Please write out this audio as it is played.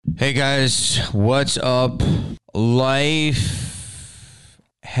Hey guys, what's up? Life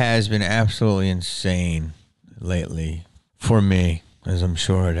has been absolutely insane lately for me, as I'm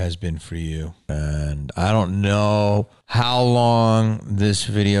sure it has been for you. And I don't know how long this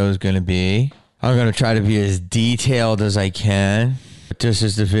video is going to be. I'm going to try to be as detailed as I can. But this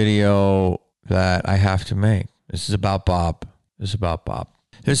is the video that I have to make. This is about Bob. This is about Bob.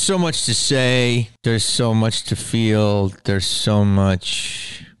 There's so much to say. There's so much to feel. There's so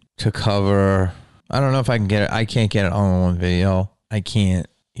much to cover. I don't know if I can get it. I can't get it all in one video. I can't,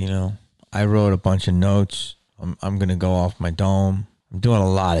 I wrote a bunch of notes. I'm going to go off my dome. I'm doing a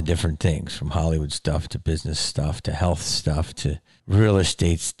lot of different things, from Hollywood stuff to business stuff to health stuff to real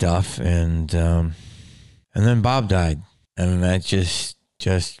estate stuff. And then Bob died. And that just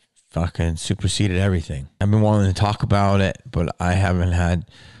fucking superseded everything. I've been wanting to talk about it, but I haven't had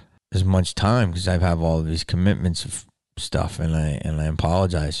as much time because I've had all of these commitments of stuff, and I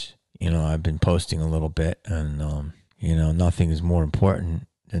apologize. I've been posting a little bit, and nothing is more important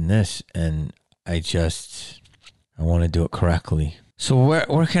than this, and I want to do it correctly. So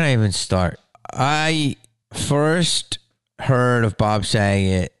where can I even start? I first heard of Bob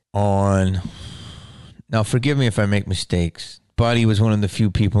Saget on, now forgive me if I make mistakes. Buddy was one of the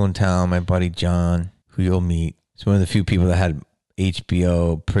few people in town, my buddy John, who you'll meet. He's one of the few people that had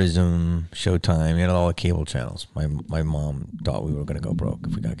HBO, Prism, Showtime. He had all the cable channels. My mom thought we were going to go broke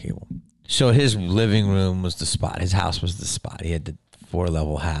if we got cable. So his living room was the spot. His house was the spot. He had the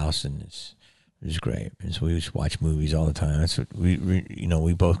 4-level house, and it was great. And so we used to watch movies all the time. That's what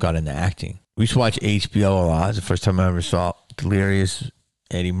we both got into acting. We used to watch HBO a lot. It's the first time I ever saw Delirious,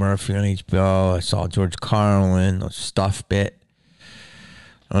 Eddie Murphy on HBO. I saw George Carlin, the Stuff bit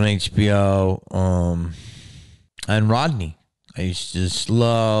on HBO, and Rodney. I used to just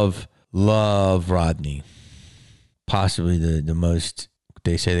love Rodney. Possibly the most,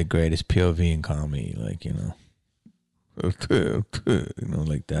 they say, the greatest POV in comedy, like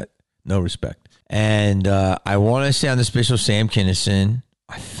that. No respect. And I want to say on the special, Sam Kinison,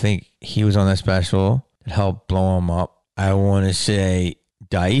 I think he was on that special. It helped blow him up. I want to say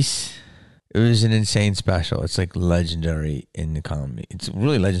Dice. It was an insane special. It's like legendary in the comedy. It's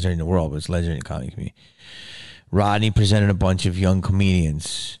really legendary in the world, but it's legendary in the comedy community. Rodney presented a bunch of young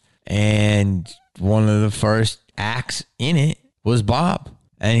comedians, and one of the first acts in it was Bob.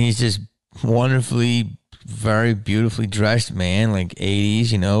 And he's just wonderfully, very beautifully dressed man, like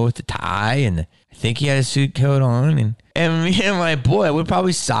 80s, with the tie, and I think he had a suit coat on. And me and my boy, we're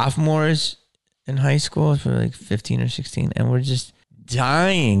probably sophomores in high school, for like 15 or 16, and we're just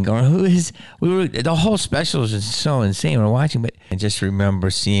dying. Or the whole special was just so insane. We're watching, but I just remember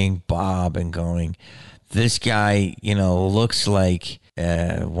seeing Bob and going, this guy, looks like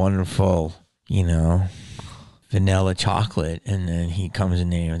a wonderful, vanilla chocolate, and then he comes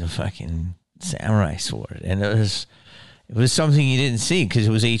in there with a fucking samurai sword. And it was something you didn't see because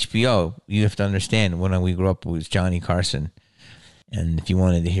it was HBO. You have to understand, when we grew up, it was Johnny Carson. And if you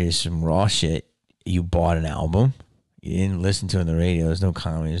wanted to hear some raw shit, you bought an album. You didn't listen to it on the radio. There's no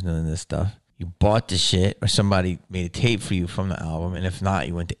comedy. There's none of this stuff. You bought the shit, or somebody made a tape for you from the album, and if not,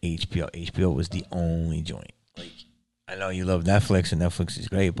 you went to HBO. HBO was the only joint. Like, I know you love Netflix, and Netflix is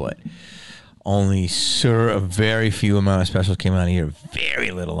great, but only a very few amount of specials came out here. Very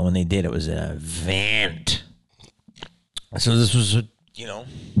little. And when they did, it was an event. So this was,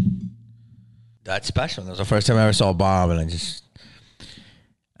 that special. That was the first time I ever saw Bob, and I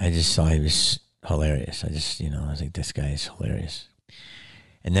just saw he was hilarious. I was like, this guy is hilarious.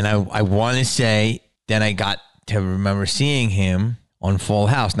 And then I want to say, then I got to remember seeing him on Full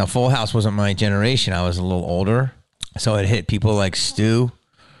House. Now, Full House wasn't my generation. I was a little older. So it hit people like Stu,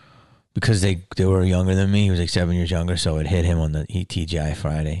 because they were younger than me. He was like 7 years younger. So it hit him on the TGI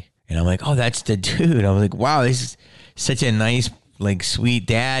Friday. And I'm like, oh, that's the dude. I was like, wow, this is such a nice, like, sweet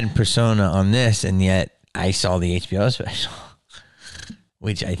dad persona on this. And yet I saw the HBO special,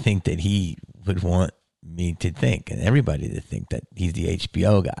 which I think that he would want me to think, and everybody to think, that he's the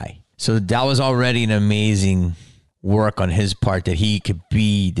HBO guy. So that was already an amazing work on his part, that he could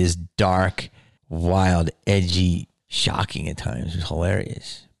be this dark, wild, edgy, shocking at times. It was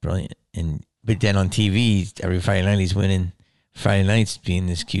hilarious, brilliant. But then on TV, every Friday night he's winning Friday nights being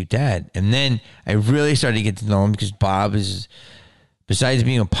this cute dad. And then I really started to get to know him because Bob is, besides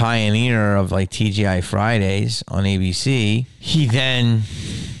being a pioneer of like TGI Fridays on ABC, he then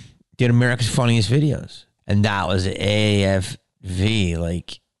did America's Funniest Videos. And that was AFV.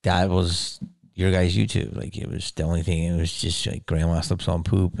 Like, that was your guys' YouTube. Like, it was the only thing. It was just like Grandma Slips on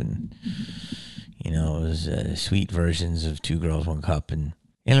Poop. And, it was sweet versions of Two Girls, One Cup. And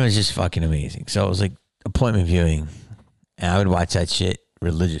it was just fucking amazing. So it was like appointment viewing. And I would watch that shit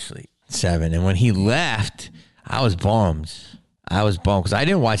religiously. 7. And when he left, I was bummed. Because I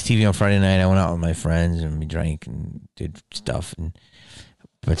didn't watch TV on Friday night. I went out with my friends and we drank and did stuff.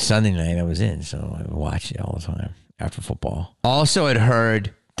 But Sunday night I was in, so I would watch it all the time after football. Also, I'd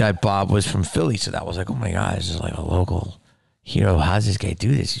heard that Bob was from Philly, so that was like, oh my God, this is like a local hero. How does this guy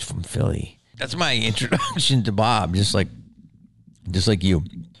do this? He's from Philly. That's my introduction to Bob, just like you.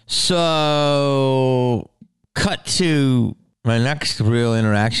 So, cut to my next real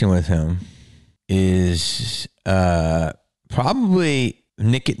interaction with him is probably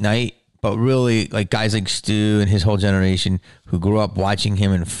Nick at Night, but really like guys like Stu and his whole generation who grew up watching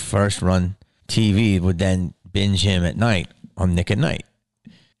him in first run TV would then binge him at night on Nick at Night.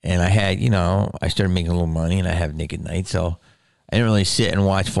 And I had, I started making a little money and I have Nick at Night. So I didn't really sit and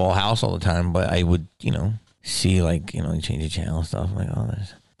watch Full House all the time, but I would, see like, you change the channel and stuff. I'm like, oh,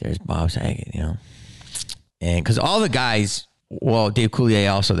 there's Bob Saget, And because all the guys, well, Dave Coulier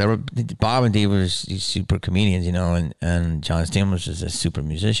also, Bob and Dave were these super comedians, and John Stamos was just a super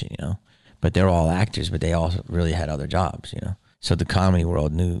musician, But they're all actors, but they also really had other jobs, So the comedy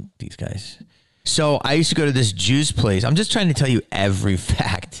world knew these guys. So I used to go to this juice place. I'm just trying to tell you every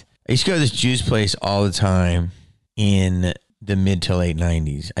fact. I used to go to this juice place all the time in the mid to late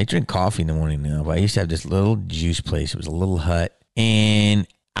 90s. I drink coffee in the morning now, but I used to have this little juice place. It was a little hut. And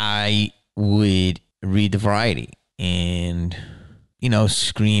I would read the Variety. And,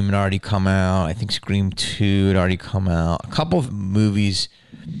 Scream had already come out. I think Scream 2 had already come out. A couple of movies.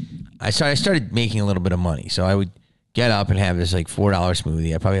 I started making a little bit of money. So I would get up and have this like $4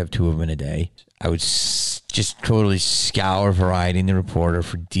 smoothie. I probably have 2 of them in a day. I would just totally scour Variety and The Reporter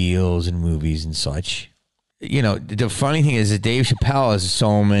for deals and movies and such. The funny thing is that Dave Chappelle has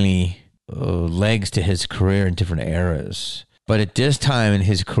so many legs to his career in different eras. But at this time in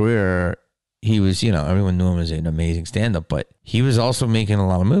his career, he was, everyone knew him as an amazing stand-up, but he was also making a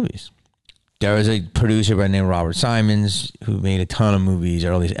lot of movies. There was a producer by the name of Robert Simons who made a ton of movies,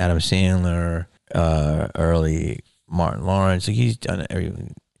 early Adam Sandler, early Martin Lawrence. Like he's done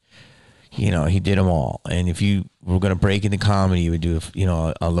everything. He did them all. And if you were going to break into comedy, you would do,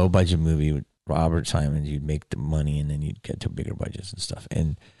 a low-budget movie with Robert Simons. You'd make the money, and then you'd get to bigger budgets and stuff.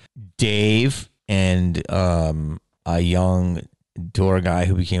 And Dave and a young door guy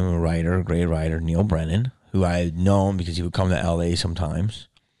who became a great writer, Neil Brennan, who I had known because he would come to L.A. sometimes.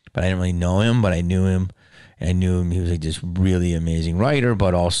 But I didn't really know him, but I knew him. And I knew him. He was like this really amazing writer,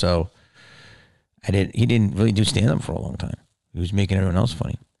 but also he didn't really do stand-up for a long time. He was making everyone else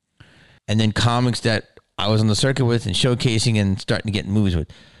funny. And then comics that I was on the circuit with and showcasing and starting to get in movies with.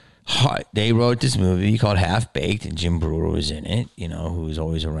 They wrote this movie called Half Baked, and Jim Brewer was in it, who was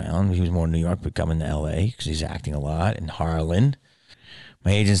always around. He was more in New York, but coming to L.A. because he's acting a lot. And Harlan.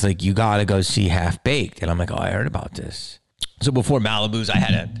 My agent's like, you got to go see Half Baked. And I'm like, oh, I heard about this. So before Malibu's, I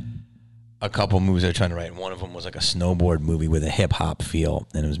had a couple movies I was trying to write. And one of them was like a snowboard movie with a hip-hop feel.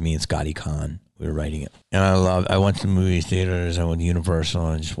 And it was me and Scotty Kahn. We were writing it. And I went to the movie theaters. I went to Universal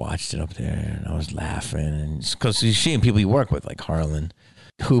and just watched it up there. And I was laughing. And because you're seeing people you work with, like Harlan,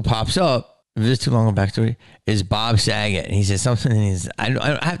 who pops up, if this is too long a backstory, is Bob Saget. And he says something, and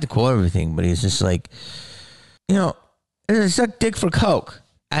I have to quote everything, but he's just like, suck dick for Coke.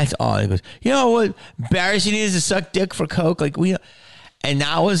 That's all. He goes, you know what embarrassing is to suck dick for Coke? Like, and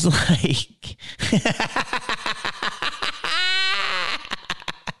I was like,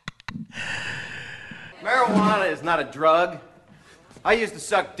 marijuana is not a drug. I used to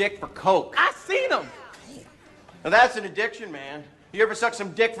suck dick for Coke. I seen them. Now that's an addiction, man. You ever suck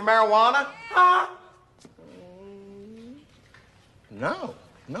some dick for marijuana? Huh? No,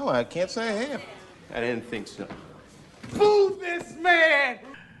 I can't say I have. I didn't think so. Boo this man!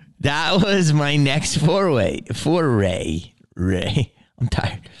 That was my next foray. Ray. I'm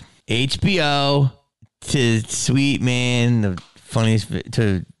tired. HBO to Sweet Man, the funniest,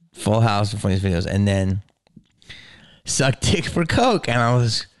 to Full House, the funniest videos, and then suck dick for Coke, and I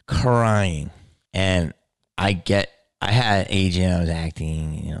was crying. And I had an agent, I was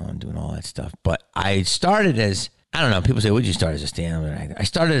acting, and doing all that stuff. But I started as, I don't know, people say, would you start as a stand-up actor? I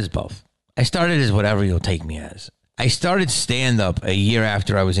started as both. I started as whatever you'll take me as. I started stand-up a year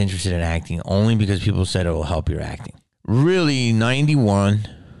after I was interested in acting, only because people said it will help your acting. Really, 91,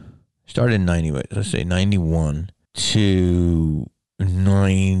 started in 90, let's say 91 to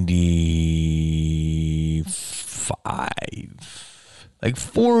 95. Like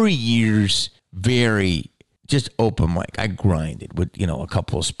 4 years, very just open mic. I grinded with, a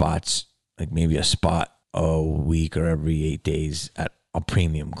couple of spots, like maybe a spot a week or every 8 days at a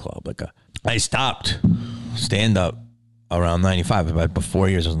premium club. I stopped stand up around 95. About 4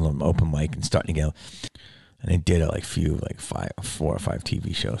 years I was on open mic and starting to get And I did like 4 or 5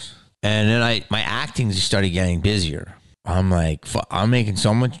 TV shows. And then my acting just started getting busier. I'm like, I'm making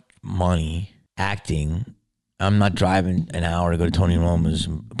so much money acting. I'm not driving an hour to go to Tony Roma's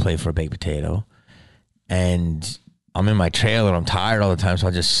and play for a baked potato. And I'm in my trailer. I'm tired all the time, so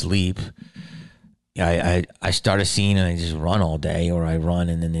I'll just sleep. I start a scene and I just run all day, or I run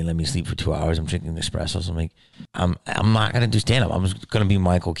and then they let me sleep for 2 hours. I'm drinking espressos. I'm like, I'm not gonna do stand up. I'm just gonna be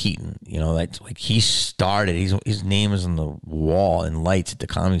Michael Keaton. You know, that's like he started. His name is on the wall in lights at the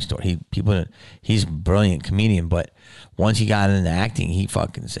Comedy Store. He's a brilliant comedian, but once he got into acting, he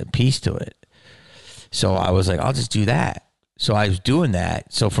fucking said peace to it. So I was like, I'll just do that. So I was doing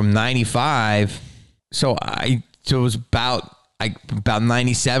that. So from '95, so it was about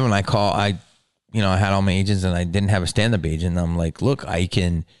 97. I had all my agents and I didn't have a stand-up agent. And I'm like, look, I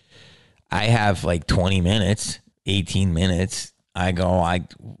have like 20 minutes, 18 minutes.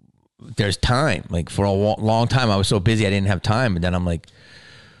 There's time. Like for a long time, I was so busy, I didn't have time. But then I'm like,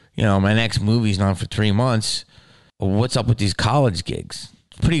 my next movie's not for 3 months. Well, what's up with these college gigs?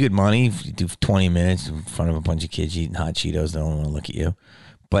 Pretty good money. If you do 20 minutes in front of a bunch of kids eating hot Cheetos, they don't want to look at you.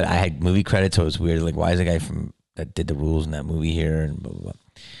 But I had movie credits, so it was weird. Like, why is the guy that did the rules in that movie here? And blah, blah, blah.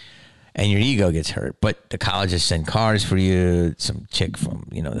 And your ego gets hurt. But the colleges send cars for you. Some chick from,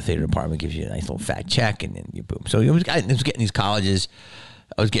 the theater department gives you a nice little fat check, and then you boom. So I was getting these colleges.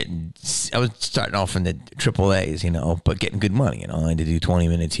 I was starting off in the triple A's, but getting good money. I had to do 20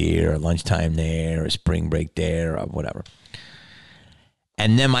 minutes here, or lunchtime there, or spring break there, or whatever.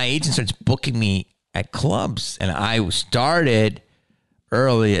 And then my agent starts booking me at clubs. And I started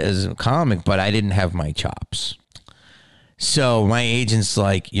early as a comic, but I didn't have my chops. So my agent's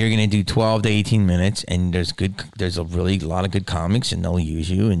like, you're going to do 12 to 18 minutes, and there's a lot of good comics, and they'll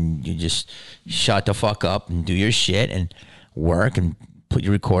use you, and you just shut the fuck up and do your shit and work and put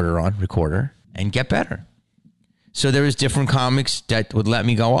your recorder and get better. So there was different comics that would let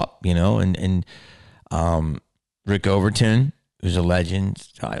me go up, and Rick Overton, who's a legend.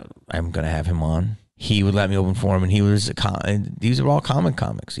 I'm going to have him on. He would let me open for him, and these are all comics,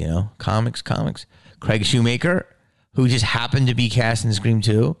 comics. Craig Shoemaker, who just happened to be cast in Scream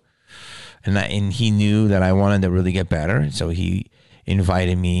 2. And he knew that I wanted to really get better. So he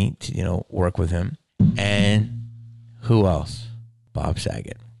invited me to, work with him. And who else? Bob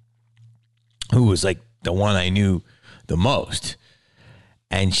Saget, who was like the one I knew the most.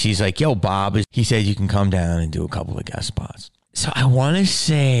 And she's like, yo, Bob, he said you can come down and do a couple of guest spots. So I want to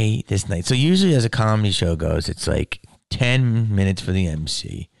say this night. So usually as a comedy show goes, it's like 10 minutes for the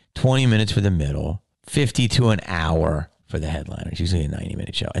MC, 20 minutes for the middle, 50 to an hour for the headliner. It's usually a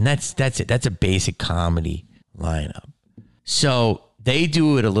 90-minute show. And that's it. That's a basic comedy lineup. So they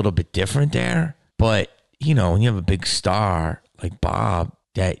do it a little bit different there. But, when you have a big star like Bob,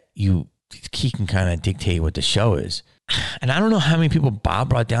 that he can kind of dictate what the show is. And I don't know how many people Bob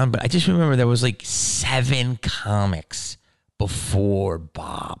brought down, but I just remember there was like 7 comics before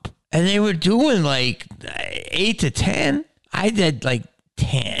Bob. And they were doing like 8 to 10. I did like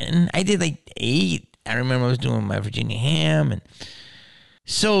 10. I did like 8. I remember I was doing my Virginia Ham. And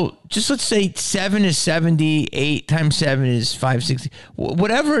so just let's say 7 is 70, 8 times 7 is 560.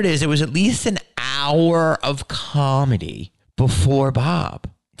 Whatever it is, it was at least an hour of comedy before Bob.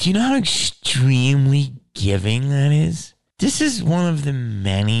 Do you know how extremely giving that is? This is one of the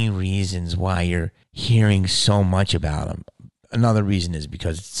many reasons why you're hearing so much about him. Another reason is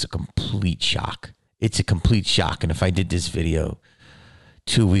because it's a complete shock. It's a complete shock. And if I did this video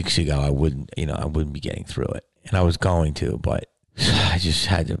 2 weeks ago, I wouldn't be getting through it. And I was going to, but I just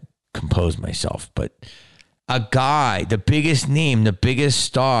had to compose myself. But a guy, the biggest name, the biggest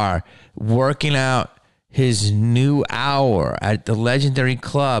star, working out his new hour at the legendary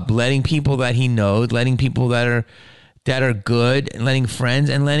club, letting people that he knows, letting people that are good, and letting friends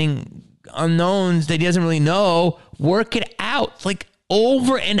and letting unknowns that he doesn't really know work it out. It's like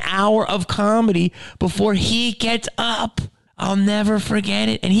over an hour of comedy before he gets up. I'll never forget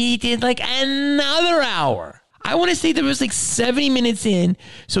it. And he did like another hour. I want to say there was like 70 minutes in.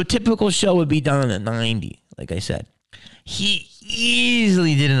 So a typical show would be done at 90, like I said. He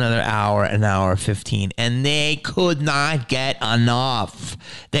easily did another hour, an hour 15, and they could not get enough.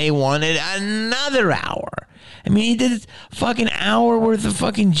 They wanted another hour. I mean, he did a fucking hour worth of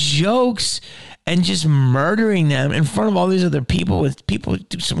fucking jokes and just murdering them in front of all these other people with people who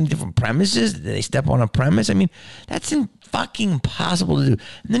do so many different premises. They step on a premise. I mean, that's fucking impossible to do.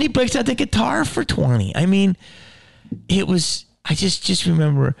 And then he breaks out the guitar for 20. I mean, it was, I just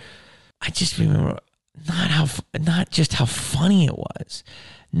remember not just how funny it was,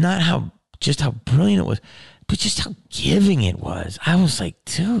 not just how brilliant it was, but just how giving it was. I was like,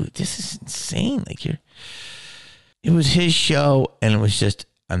 dude, this is insane. Like it was his show, and it was just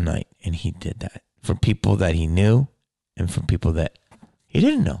a night, and he did that for people that he knew and for people that he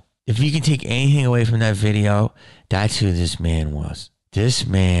didn't know. If you can take anything away from that video, that's who this man was. This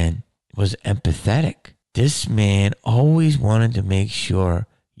man was empathetic. This man always wanted to make sure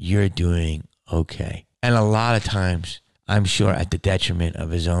you're doing okay. And a lot of times, I'm sure at the detriment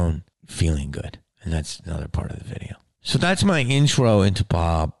of his own feeling good. And that's another part of the video. So that's my intro into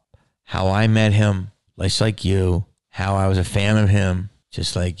Bob, how I met him, just like you, how I was a fan of him,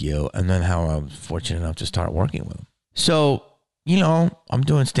 just like you, and then how I was fortunate enough to start working with him. So, I'm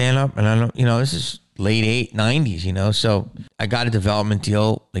doing stand-up, and I don't, this is late 90s, so I got a development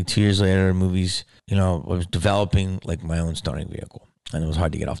deal like 2 years later. Movies, I was developing like my own starring vehicle, and it was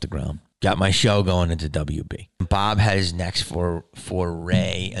hard to get off the ground. Got my show going into WB. Bob had his next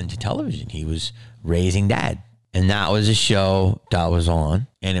foray into television. He was Raising Dad, and that was a show that was on,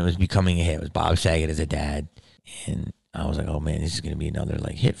 and it was becoming a hit. It was Bob Saget as a dad, and I was like, oh man, this is going to be another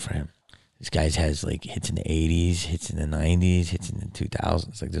like hit for him. This guy has like hits in the 80s, hits in the 90s, hits in the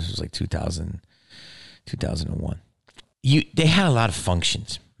 2000s. Like this was like 2000, 2001. They had a lot of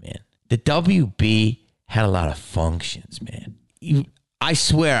functions, man. The WB had a lot of functions, man. I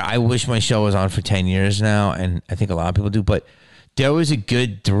swear, I wish my show was on for 10 years now, and I think a lot of people do, but there was a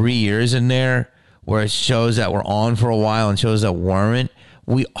good 3 years in there where shows that were on for a while and shows that weren't.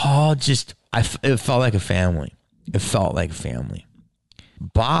 We all just, it felt like a family. It felt like a family.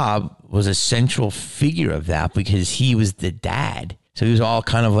 Bob was a central figure of that because he was the dad. So he was all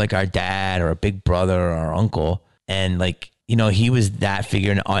kind of like our dad or a big brother or our uncle. And like, he was that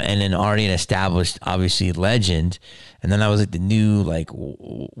figure and then already an established, obviously, legend. And then I was like the new, like,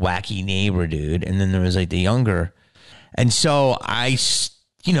 wacky neighbor dude. And then there was like the younger. And so I,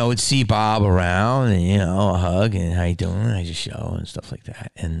 would see Bob around and, a hug and how you doing? How's your show and stuff like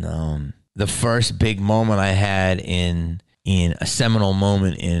that. And the first big moment I had in a seminal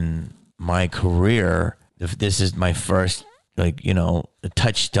moment in my career, this is my first, like, a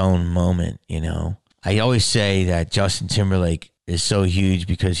touchstone moment, I always say that Justin Timberlake is so huge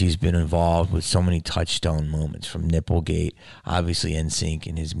because he's been involved with so many touchstone moments, from Nipplegate, obviously NSYNC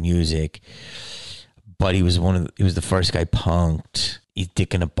and his music. But he was the first guy punked. He's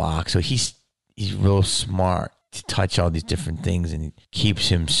Dick in a Box. So he's real smart to touch all these different things, and it keeps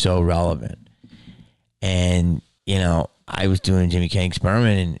him so relevant. And, I was doing Jimmy Kimmel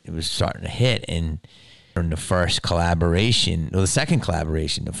Experiment, and it was starting to hit. And the first collaboration, the second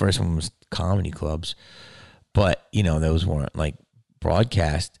collaboration, the first one was comedy clubs, but those weren't like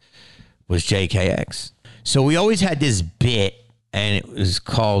broadcast, was JKX. So we always had this bit, and it was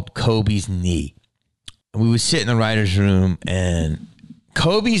called Kobe's Knee. We would sit in the writer's room, and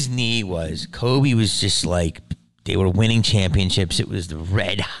Kobe was just like, they were winning championships. It was the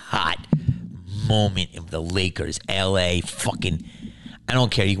red hot moment of the Lakers, LA, fucking, I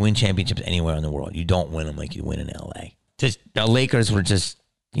don't care. You can win championships anywhere in the world. You don't win them like you win in LA. Just the Lakers were just,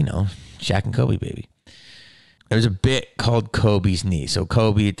 Shaq and Kobe, baby. There was a bit called Kobe's Knee. So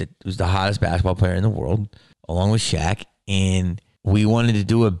Kobe was the hottest basketball player in the world, along with Shaq. And we wanted to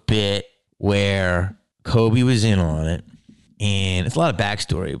do a bit where Kobe was in on it. And it's a lot of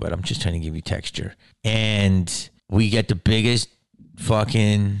backstory, but I'm just trying to give you texture. And we get the biggest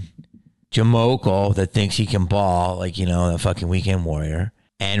fucking Jamokel that thinks he can ball, like, the fucking Weekend Warrior.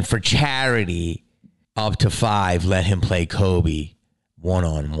 And for charity, up to 5, let him play Kobe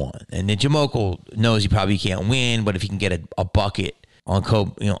one-on-one. And then Jamokel knows he probably can't win, but if he can get a bucket on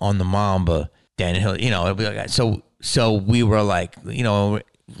Kobe, on the Mamba, then he'll, it'll be like that. So we were like,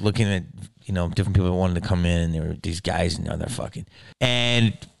 looking at, different people that wanted to come in, and there were these guys, and they're fucking.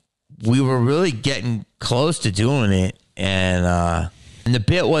 And we were really getting close to doing it. And the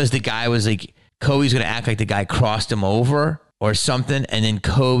bit was, the guy was like, Kobe's going to act like the guy crossed him over or something. And then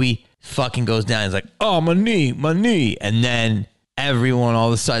Kobe fucking goes down. He's like, oh, my knee. And then everyone, all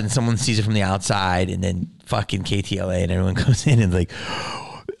of a sudden, someone sees it from the outside, and then fucking KTLA and everyone goes in and like,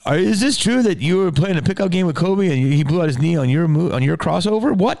 is this true that you were playing a pickup game with Kobe and he blew out his knee on your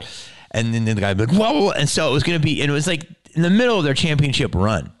crossover? What? And then the guy would be like, whoa. And so it was going to be, and it was like in the middle of their championship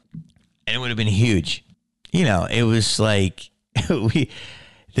run, and it would have been huge. It was like, the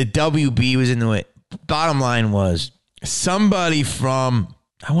WB was in the way. Bottom line was, somebody from,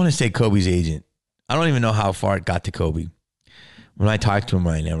 I want to say Kobe's agent. I don't even know how far it got to Kobe. When I talked to him,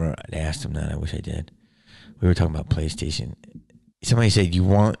 I never asked him that. I wish I did. We were talking about PlayStation. Somebody said, you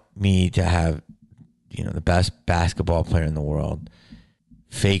want me to have, the best basketball player in the world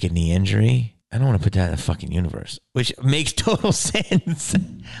fake a knee injury I don't want to put that in the fucking universe, which makes total sense.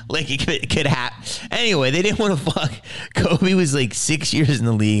 Like it could happen. Anyway, they didn't want to fuck. Kobe was like 6 years in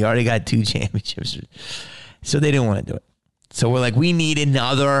the league, already got 2 championships. So they didn't want to do it. So we're like, we need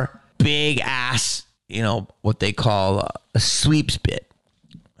another big ass, you know, what they call a sweeps bit.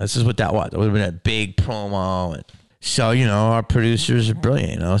 This is what that was. It would have been a big promo. And so, you know, our producers are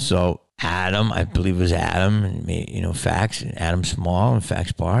brilliant, you know. So Adam, I believe it was Adam, and you know, Fax, and Adam Small and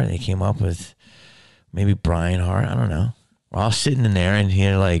Fax Bar, they came up with maybe Brian Hart, I don't know. We're all sitting in there and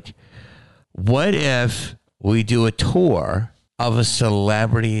here like, what if we do a tour of a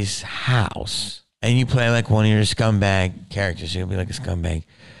celebrity's house and you play like one of your scumbag characters? You'll be like a scumbag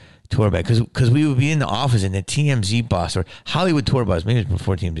tour bag. Because we would be in the office and the TMZ bus or Hollywood tour bus, maybe it was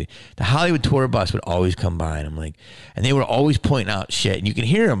before TMZ, the Hollywood tour bus would always come by and I'm like, and they were always pointing out shit and you can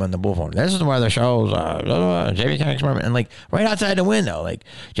hear them on the bullphone. This is where the show's Jamie Kennedy experiment, and like right outside the window, like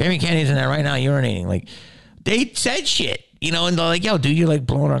Jamie Kennedy's in there right now urinating. Like they said shit, you know, and they're like, yo, dude, you're like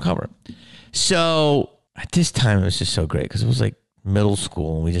blowing our cover. So at this time it was just so great because it was like middle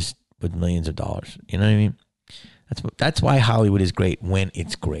school and we just with millions of dollars. You know what I mean? That's why Hollywood is great when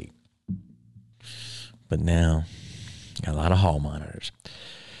it's great. But now, got a lot of hall monitors.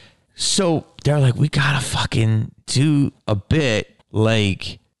 So they're like, we gotta fucking do a bit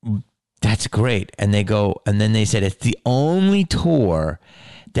like that's great. And they go, and then they said it's the only tour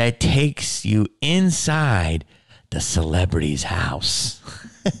that takes you inside the celebrity's house.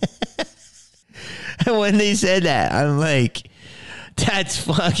 And when they said that, I'm like, that's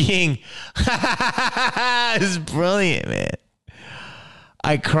fucking, it's brilliant, man.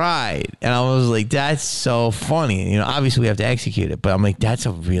 I cried and I was like, that's so funny. You know, obviously we have to execute it, but I'm like, that's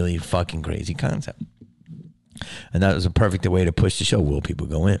a really fucking crazy concept. And that was a perfect way to push the show. Will people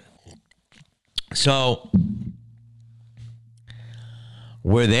go in? So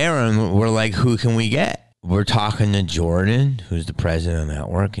we're there and we're like, who can we get? We're talking to Jordan, who's the president of the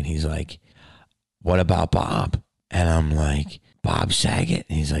network. And he's like, what about Bob? And I'm like, Bob Saget?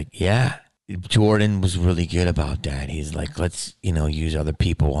 And he's like, yeah. Jordan was really good about that. He's like, let's, you know, use other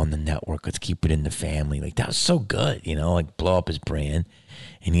people on the network. Let's keep it in the family. Like, that was so good, you know, like blow up his brand.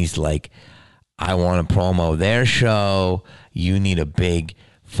 And he's like, I want to promo their show. You need a big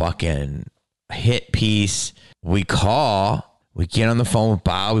fucking hit piece. We get on the phone with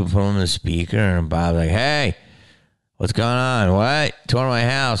Bob. We put him on the speaker and Bob's like, hey, what's going on? What? Tour my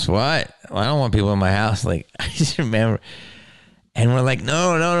house. What? Well, I don't want people in my house. Like, I just remember. And we're like,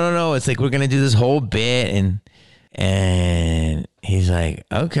 no. It's like, we're going to do this whole bit. And he's like,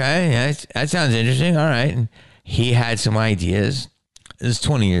 okay, that sounds interesting. All right. And he had some ideas. It was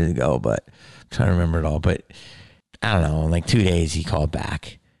 20 years ago, but I'm trying to remember it all. But I don't know. In like 2 days, he called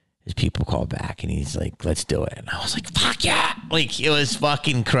back. His people called back and he's like, let's do it. And I was like, fuck yeah. Like, it was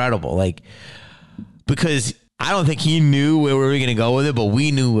fucking incredible. Like, because I don't think he knew where we were going to go with it, but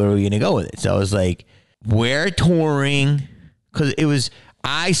we knew where we were going to go with it. So I was like, we're touring. Because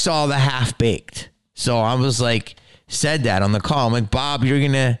I saw the Half Baked. So I was like, said that on the call. I'm like, Bob, you're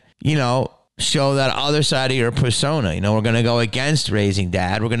going to, you know, show that other side of your persona. You know, we're going to go against Raising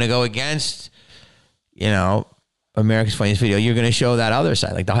Dad. We're going to go against, you know, America's Funniest Video. You're going to show that other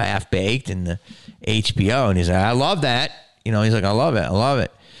side, like the Half Baked and the HBO. And he's like, I love that. You know, he's like, I love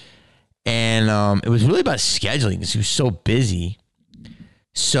it. And it was really about scheduling because he was so busy.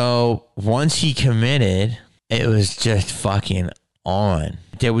 So once he committed, it was just fucking on.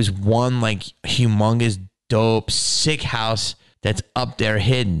 There was one like humongous, dope, sick house that's up there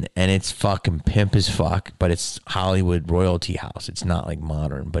hidden, and it's fucking pimp as fuck, but it's Hollywood royalty house. It's not like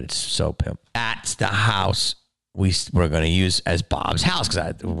modern, but it's so pimp. That's the house we're going to use as Bob's house.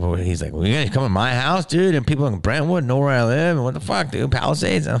 Because he's like, well, you're going to come to my house, dude? And people in Brentwood know where I live. And what the fuck, dude?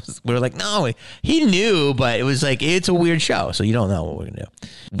 Palisades? And we were like, no. He knew, but it was like, it's a weird show. So you don't know what we're going to do.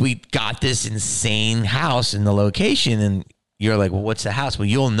 We got this insane house in the location. And you're like, well, what's the house? Well,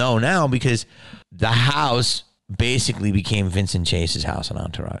 you'll know now because the house basically became Vincent Chase's house on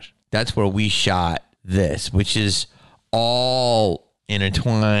Entourage. That's where we shot this, which is all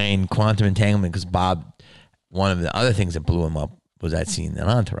intertwined quantum entanglement because Bob, one of the other things that blew him up was that scene in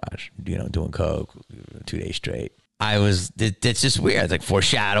Entourage, you know, doing coke 2 days straight. It's just weird. It's like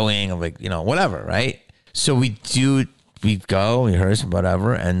foreshadowing of like, you know, whatever, right? So we go, we rehearse,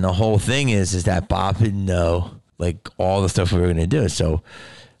 whatever. And the whole thing is that Bob didn't know like all the stuff we were going to do. So,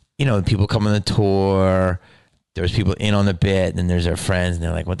 you know, people come on the tour, there was people in on the bit, and then there's their friends and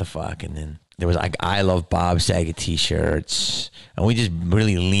they're like, what the fuck? And then there was like, I love Bob Saget t-shirts. And we just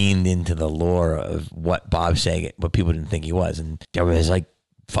really leaned into the lore of what Bob Saget, what people didn't think he was. And there was like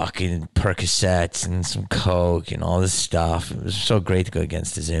fucking Percocets and some coke and all this stuff. It was so great to go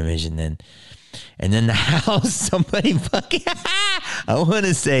against his image. And then And then the house, somebody fucking, I want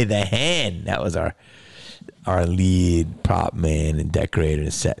to say the Hen. That was our lead prop man and decorator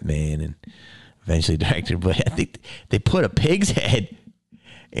and set man and eventually director. But I think they put a pig's head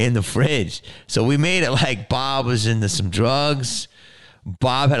in the fridge. So we made it like Bob was into some drugs.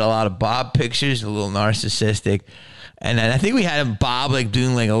 Bob had a lot of Bob pictures, a little narcissistic. And then I think we had Bob like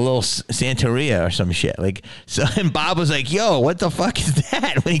doing like a little Santeria or some shit. Like, so, and Bob was like, yo, what the fuck is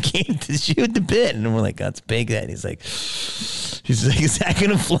that? When he came to shoot the bit. And we're like, that's big that. And he's like, is that going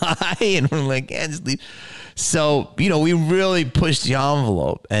to fly? And we're like, yeah, just leave. So, you know, we really pushed the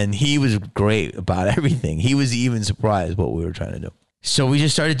envelope and he was great about everything. He was even surprised what we were trying to do. So we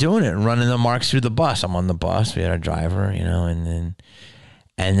just started doing it and running the marks through the bus. I'm on the bus. We had our driver, you know, and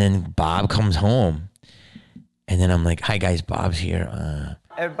then Bob comes home. And then I'm like, hi guys, Bob's here.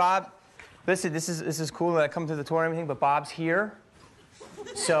 Hey, Bob, listen, this is cool that I come to the tour and everything, but Bob's here.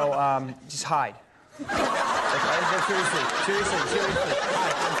 So just hide. Like, seriously.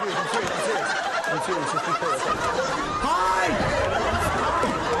 Hide. I'm serious. Just be clear.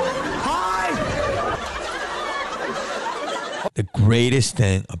 Hide! The greatest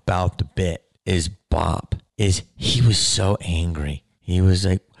thing about the bit is Bob is he was so angry. He was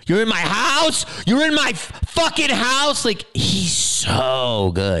like, you're in my house. You're in my fucking house. Like, he's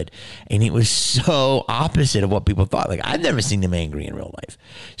so good. And it was so opposite of what people thought. Like, I've never seen him angry in real life.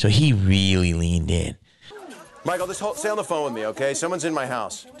 So he really leaned in. Michael, just stay on the phone with me, okay? Someone's in my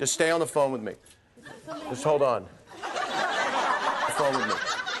house. Just stay on the phone with me. Just hold on. The phone with me.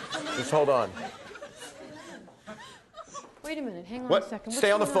 Just hold on. Wait a minute, hang on What? a second. Stay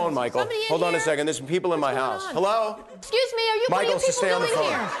on the phone, Michael. Hold on a second. There's some people in my house. Hello? Excuse me, are you Michael, what are you just stay on the people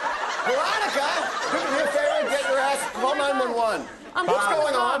phone. doing here? Veronica, come here, favor, get your ass. Call 911. What's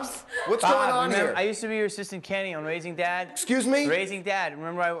going on? What's Bob, going on remember, here? I used to be your assistant Kenny on Raising Dad. Excuse me? Raising Dad.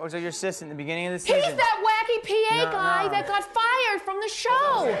 Remember I was your assistant in the beginning of the season? He's that wacky PA guy no. that got fired from the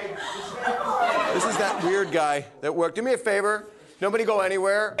show. This is that weird guy that worked. Do me a favor. Nobody go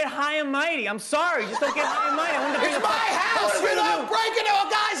anywhere. Get high and mighty. I'm sorry. Just don't get high and mighty. I wanted to bring It's my house. You don't break into a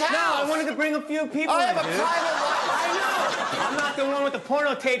guy's No, I house. wanted to bring a few people I in, have a dude. private life. I know. I'm not the one with the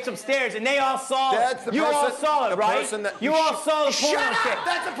porno tapes upstairs, and they all saw That's it. the You all person- saw it, the right? person that- You all saw the porno Shut up! tape.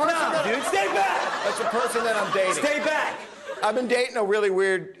 That's the person No, that- dude, stay back! That's the person that I'm dating. Stay back! I've been dating a really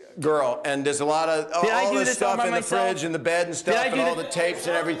weird girl, and there's a lot of Did I all do this this all stuff by in the myself? fridge and the bed and stuff I and do all the- the tapes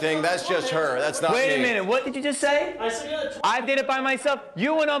and everything. That's just her. That's not me. Wait a minute, what did you just say? I did it by myself.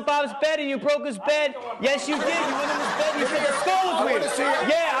 You went on Bob's bed and you broke his bed. Yes, you did. You went in his bed and you said the skull I was wanna weird. see it.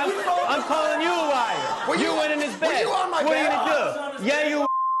 Yeah, I'm calling you a liar. Were You you- went in his were bed. you on my What bed? are you gonna do?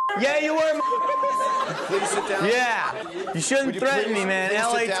 Yeah, you were. Please sit down. Yeah. You shouldn't Would you threaten please- me, man. please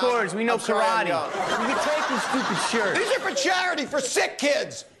LA sit down? tours, we know I'm sorry, I'm karate. young. You can take this stupid shirt. These are for charity, for sick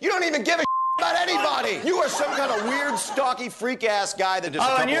kids. You don't even give a about anybody. You are some kind of weird, stocky, freak-ass guy that just a Oh,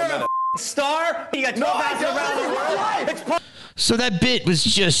 couple and you're of minutes. a star? You got 12 No, I houses don't. around the It's world? life. It's part So that bit was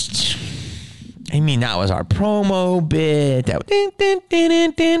just, I mean, that was our promo bit. That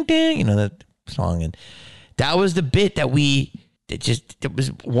you know, that song. And that was the bit that it was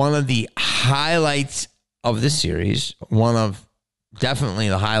one of the highlights of this series. Definitely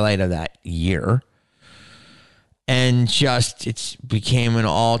the highlight of that year. And just, it's became an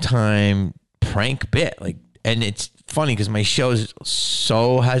all-time prank bit. Like, and it's funny because my show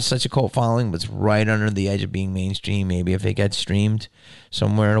has such a cult following, but it's right under the edge of being mainstream. Maybe if it gets streamed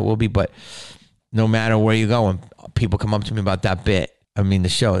somewhere, it will be. But no matter where you go, when people come up to me about that bit, I mean, the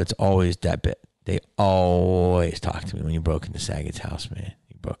show, it's always that bit. They always talk to me when you broke into Saget's house, man.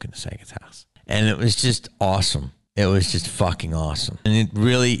 You broke into Saget's house. And it was just awesome. It was just fucking awesome. And it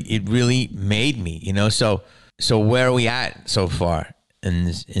really made me, you know. So where are we at so far in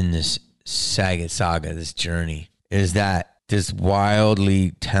this Saget saga, this journey, is that this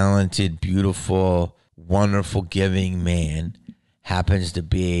wildly talented, beautiful, wonderful, giving man happens to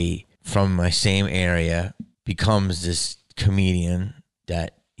be from my same area, becomes this comedian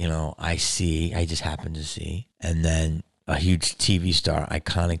that, you know, I just happen to see, and then a huge TV star,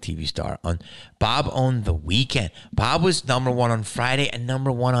 iconic TV star. Bob owned The Weeknd. Bob was #1 on Friday and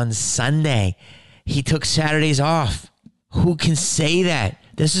 #1 on Sunday. He took Saturdays off. Who can say that?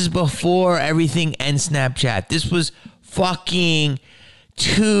 This is before everything and Snapchat. This was fucking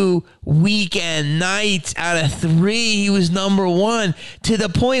 2 weekend nights out of 3. He was #1 to the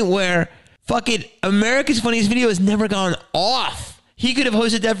point where fucking America's Funniest Video has never gone off. He could have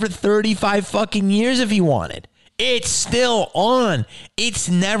hosted that for 35 fucking years if he wanted. It's still on. It's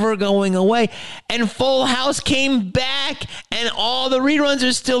never going away. And Full House came back and all the reruns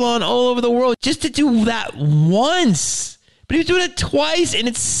are still on all over the world. Just to do that once But he was doing it twice, and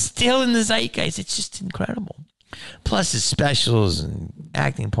it's still in the zeitgeist. It's just incredible. Plus his specials and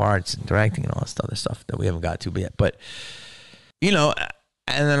acting parts and directing and all this other stuff that we haven't got to yet. But you know,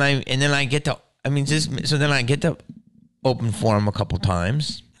 and then I get to. I mean, so then I get to open for him a couple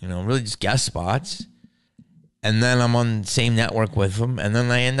times. You know, really just guest spots. And then I'm on the same network with him, and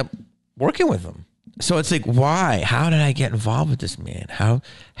then I end up working with him. So it's like, why? How did I get involved with this man? How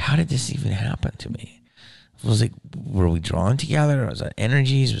did this even happen to me? It was like, were we drawn together? Was it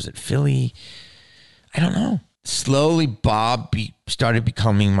energies? Was it Philly? I don't know. Slowly, Bob started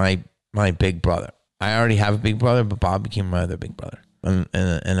becoming my big brother. I already have a big brother, but Bob became my other big brother, and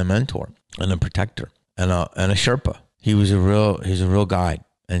a mentor, and a protector, and a Sherpa. He's a real guide.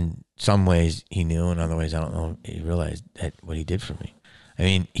 In some ways he knew, in other ways I don't know. He realized that what he did for me. I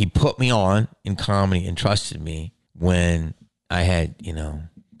mean, he put me on in comedy and trusted me when I had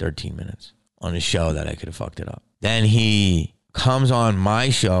 13 minutes on a show that I could have fucked it up. Then he comes on my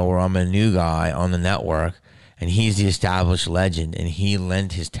show where I'm a new guy on the network, and he's the established legend, and he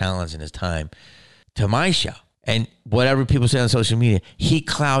lent his talents and his time to my show. And whatever people say on social media, he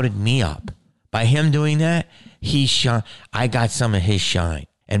clouded me up. By him doing that, he shone. I got some of his shine.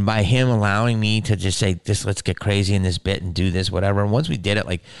 And by him allowing me to just say, let's get crazy in this bit and do this, whatever. And once we did it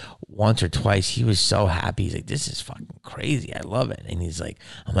like once or twice, he was so happy. He's like, this is fucking crazy. I love it. And he's like,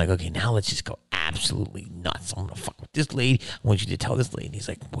 I'm like, okay, now let's just go absolutely nuts. I'm going to fuck with this lady. I want you to tell this lady. And he's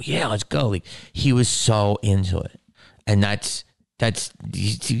like, well, yeah, let's go. Like, he was so into it. And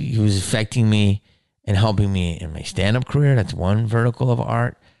he was affecting me and helping me in my stand-up career. That's one vertical of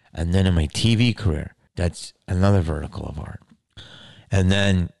art. And then in my TV career, that's another vertical of art. And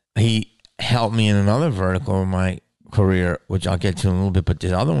then he helped me in another vertical of my career, which I'll get to in a little bit. But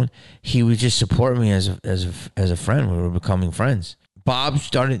the other one, he would just support me as a friend. We were becoming friends. Bob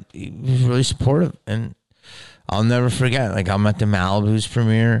he was really supportive. And I'll never forget, like, I'm at the Malibu's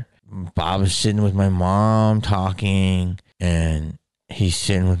premiere. Bob was sitting with my mom talking, and he's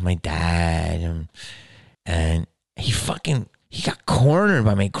sitting with my dad. And he got cornered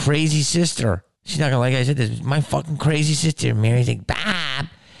by my crazy sister. She's not gonna like I said this. My fucking crazy sister. Mary's like, Bob,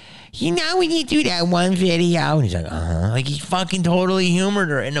 when you do that one video. And he's like, Like, he fucking totally humored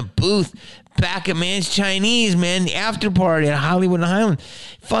her in a booth back at Man's Chinese, man, the after party at Hollywood and Highland.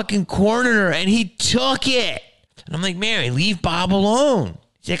 Fucking cornered her, and he took it. And I'm like, Mary, leave Bob alone.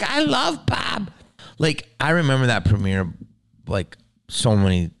 She's like, I love Bob. Like, I remember that premiere, like, so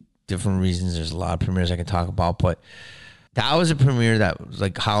many different reasons. There's a lot of premieres I can talk about, but that was a premiere that was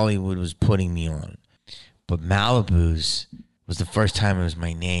like Hollywood was putting me on. But Malibu's was the first time it was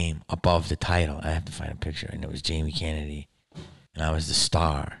my name above the title. I have to find a picture. And it was Jamie Kennedy. And I was the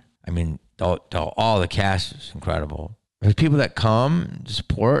star. I mean, all the cast was incredible. There's people that come to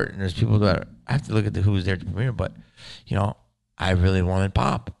support, and there's people that I have to look at who was there to premiere. But, I really wanted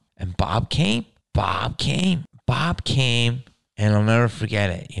Bob. And Bob came. And I'll never forget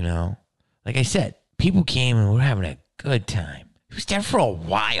it, Like I said, people came and we were having a good time. He was there for a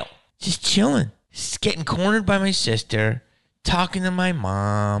while, just chilling, just getting cornered by my sister, talking to my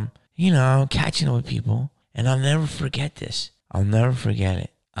mom, catching up with people. And I'll never forget this. I'll never forget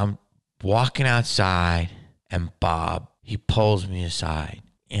it. I'm walking outside, and Bob, he pulls me aside,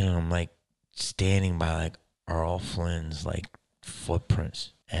 and I'm like standing by like Earl Flynn's like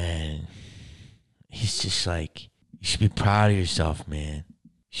footprints, and he's just like, you should be proud of yourself, man.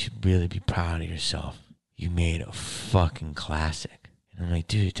 You should really be proud of yourself. You made a fucking classic. And I'm like,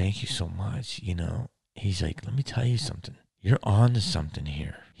 dude, thank you so much. He's like, let me tell you something. You're on to something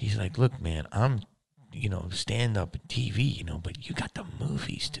here. He's like, look, man, I'm, stand up and TV, but you got the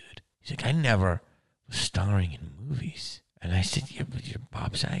movies, dude. He's like, I never was starring in movies. And I said, yeah, but you're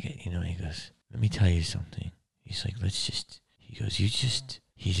Bob Saget. He goes, let me tell you something. He's like,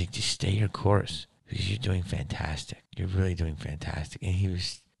 he's like, just stay your course because you're doing fantastic. You're really doing fantastic. And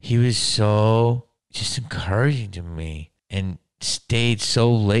he was so just encouraging to me and stayed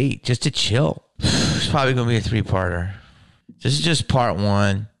so late just to chill. It's probably going to be a 3-parter. This is just part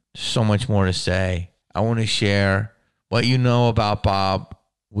 1. There's so much more to say. I want to share what you know about Bob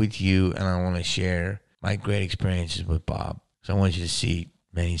with you, and I want to share my great experiences with Bob. So I want you to see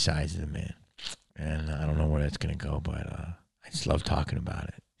many sides of the man. And I don't know where that's going to go, but I just love talking about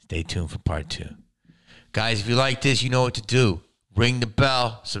it. Stay tuned for part 2. Guys, if you like this, you know what to do. Ring the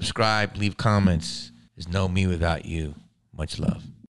bell, subscribe, leave comments. There's no me without you. Much love.